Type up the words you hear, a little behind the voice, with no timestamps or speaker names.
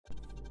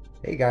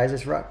Hey guys,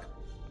 it's Ruck.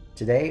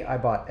 Today I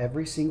bought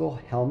every single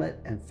helmet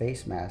and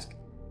face mask,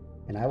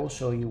 and I will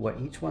show you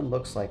what each one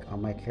looks like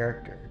on my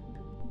character.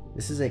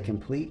 This is a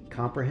complete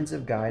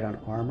comprehensive guide on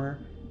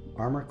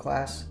armor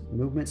class,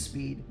 movement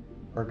speed,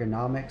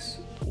 ergonomics,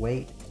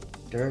 weight,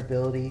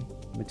 durability,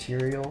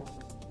 material,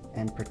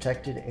 and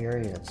protected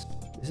areas.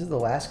 This is the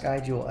last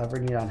guide you will ever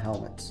need on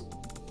helmets.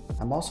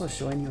 I'm also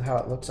showing you how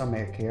it looks on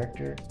my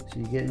character so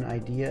you get an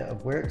idea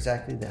of where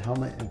exactly the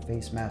helmet and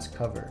face mask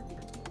cover.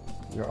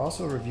 We are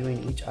also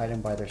reviewing each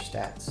item by their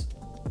stats.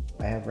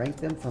 I have ranked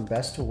them from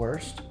best to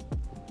worst,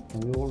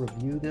 and we will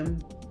review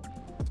them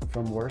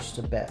from worst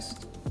to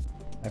best.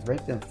 I've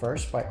ranked them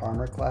first by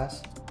armor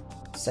class,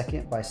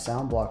 second by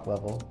sound block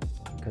level,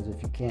 because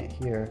if you can't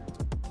hear,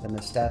 then the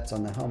stats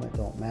on the helmet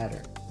don't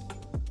matter.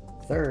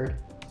 Third,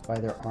 by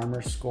their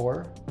armor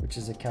score, which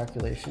is a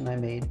calculation I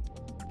made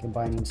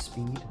combining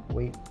speed,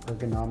 weight,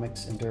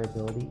 ergonomics, and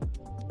durability.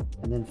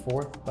 And then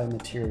fourth, by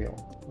material,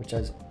 which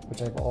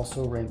I've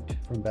also ranked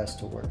from best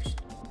to worst.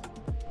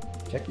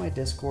 Check my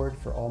Discord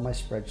for all my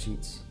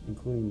spreadsheets,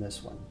 including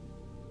this one.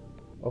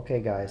 Okay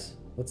guys,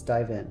 let's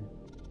dive in.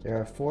 There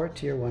are 4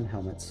 tier 1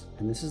 helmets,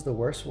 and this is the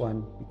worst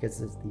one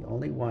because it's the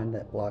only one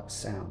that blocks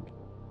sound.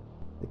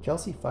 The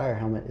Kelsey Fire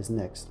helmet is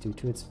next due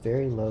to its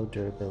very low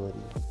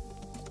durability.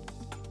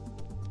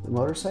 The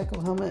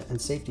motorcycle helmet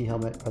and safety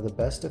helmet are the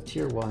best of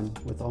tier 1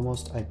 with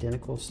almost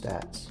identical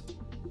stats.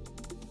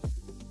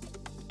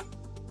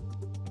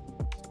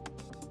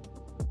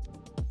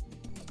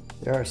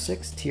 There are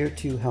 6 tier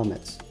 2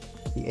 helmets.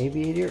 The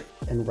Aviator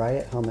and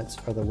Riot helmets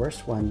are the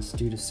worst ones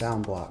due to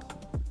sound block.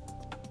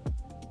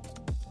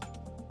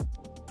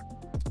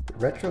 The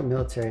Retro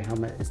Military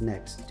helmet is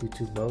next due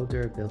to low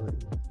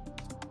durability.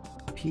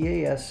 The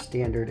PAS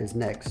Standard is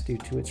next due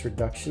to its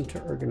reduction to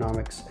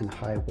ergonomics and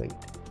high weight.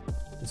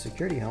 The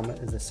Security helmet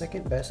is the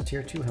second best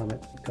tier 2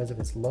 helmet because of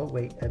its low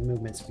weight and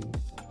movement speed.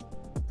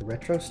 The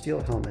Retro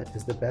Steel helmet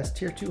is the best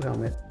tier 2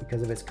 helmet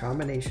because of its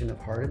combination of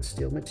hardened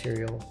steel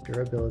material,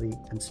 durability,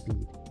 and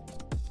speed.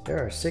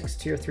 There are 6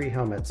 tier 3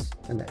 helmets,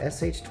 and the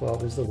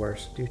SH-12 is the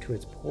worst due to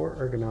its poor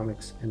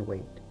ergonomics and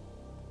weight.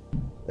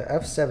 The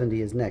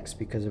F-70 is next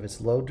because of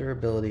its low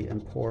durability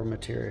and poor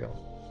material.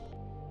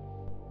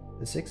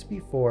 The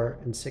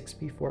 6B4 and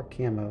 6B4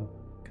 camo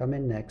come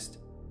in next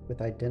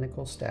with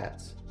identical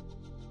stats.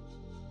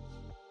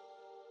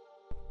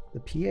 The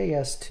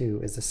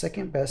PAS-2 is the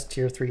second best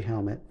tier 3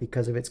 helmet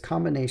because of its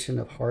combination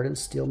of hardened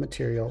steel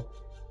material,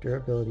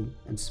 durability,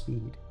 and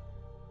speed.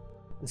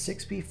 The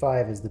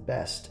 6B5 is the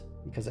best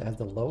because it has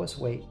the lowest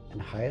weight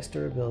and highest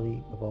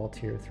durability of all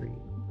tier 3.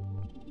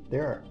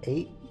 There are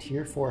 8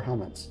 tier 4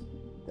 helmets.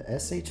 The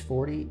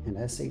SH-40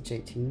 and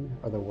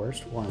SH-18 are the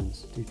worst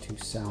ones due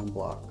to sound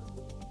block.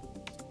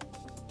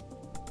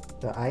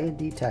 The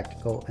IND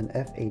Tactical and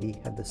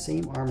F-80 have the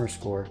same armor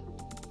score,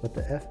 but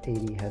the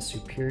F-80 has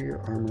superior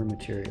armor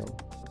material.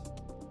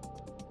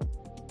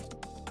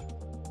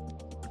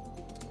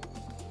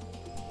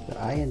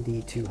 The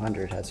IND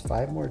 200 has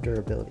 5 more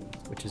durability,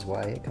 which is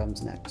why it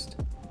comes next.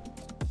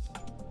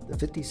 The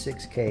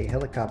 56K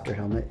helicopter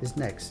helmet is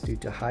next due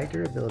to high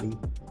durability,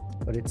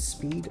 but its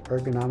speed,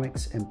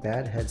 ergonomics, and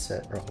bad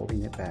headset are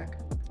holding it back.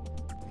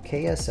 The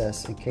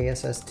KSS and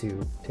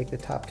KSS-2 take the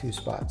top 2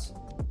 spots.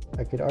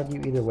 I could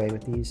argue either way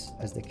with these,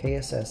 as the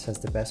KSS has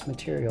the best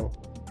material,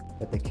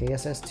 but the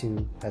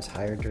KSS-2 has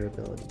higher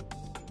durability.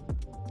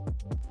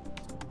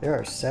 There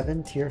are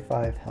 7 tier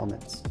 5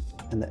 helmets,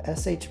 and the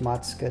SH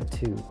Matska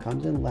 2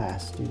 comes in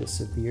last due to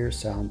severe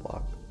sound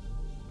block.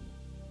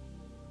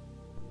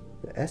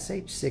 The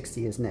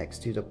SH-60 is next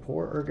due to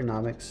poor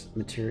ergonomics,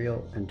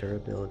 material, and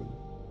durability.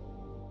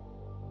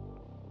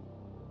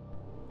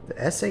 The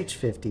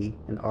SH-50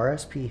 and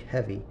RSP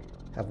Heavy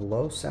have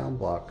low sound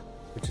block,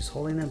 which is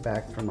holding them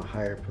back from a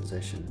higher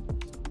position.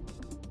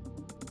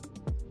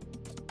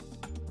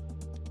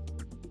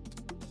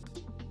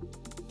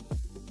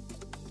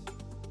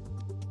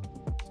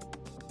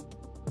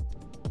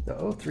 The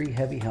O3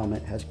 Heavy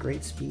helmet has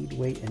great speed,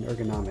 weight, and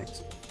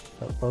ergonomics,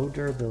 but low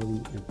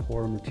durability and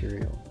poor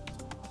material.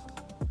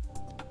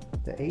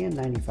 The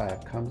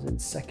AN95 comes in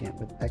second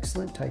with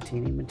excellent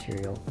titanium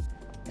material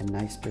and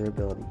nice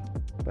durability,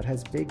 but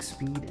has big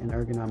speed and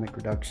ergonomic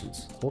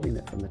reductions, holding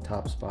it from the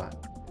top spot.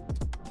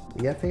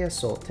 The FA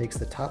Assault takes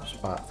the top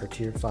spot for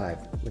Tier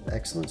 5 with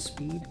excellent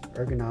speed,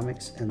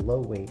 ergonomics, and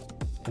low weight,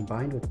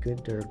 combined with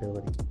good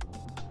durability.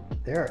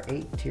 There are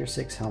 8 Tier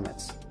 6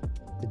 helmets.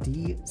 The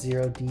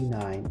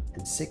D0D9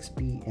 and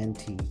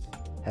 6BNT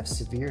have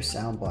severe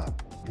sound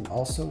block and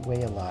also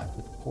weigh a lot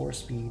with poor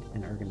speed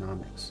and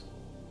ergonomics.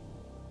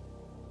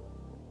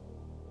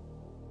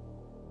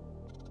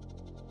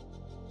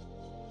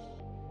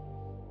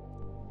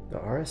 The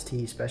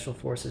RST Special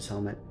Forces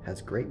helmet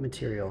has great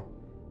material,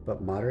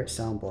 but moderate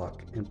sound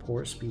block and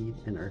poor speed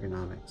and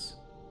ergonomics.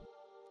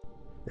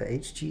 The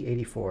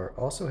HG84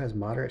 also has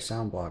moderate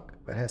sound block,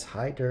 but has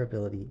high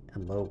durability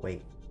and low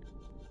weight.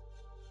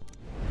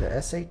 The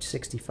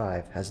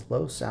SH65 has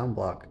low sound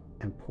block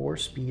and poor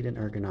speed and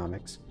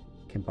ergonomics,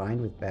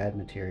 combined with bad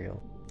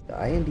material.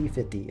 The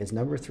IND-50 is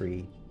number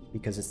 3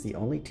 because it's the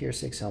only Tier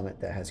 6 helmet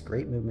that has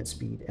great movement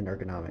speed and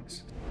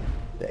ergonomics.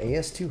 The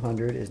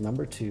AS200 is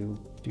number 2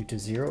 due to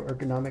zero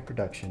ergonomic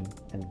reduction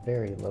and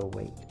very low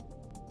weight.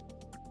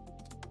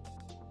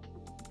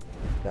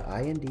 The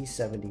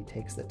IND70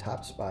 takes the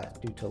top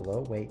spot due to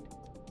low weight,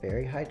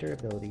 very high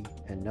durability,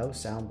 and no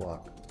sound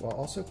block, while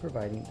also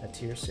providing a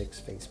Tier 6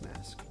 face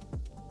mask.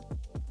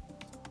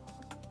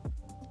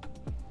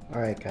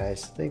 Alright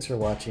guys, thanks for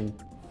watching.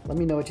 Let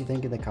me know what you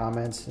think in the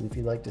comments, and if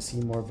you'd like to see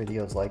more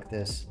videos like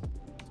this.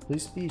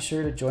 Please be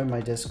sure to join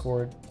my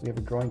Discord. We have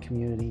a growing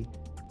community.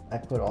 I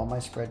put all my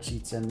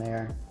spreadsheets in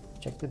there.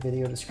 Check the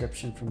video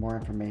description for more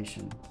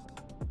information.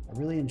 I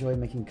really enjoy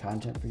making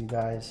content for you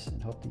guys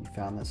and hope that you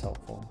found this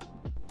helpful.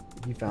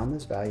 If you found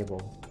this valuable,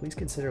 please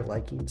consider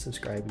liking,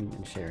 subscribing,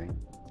 and sharing.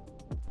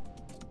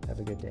 Have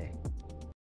a good day.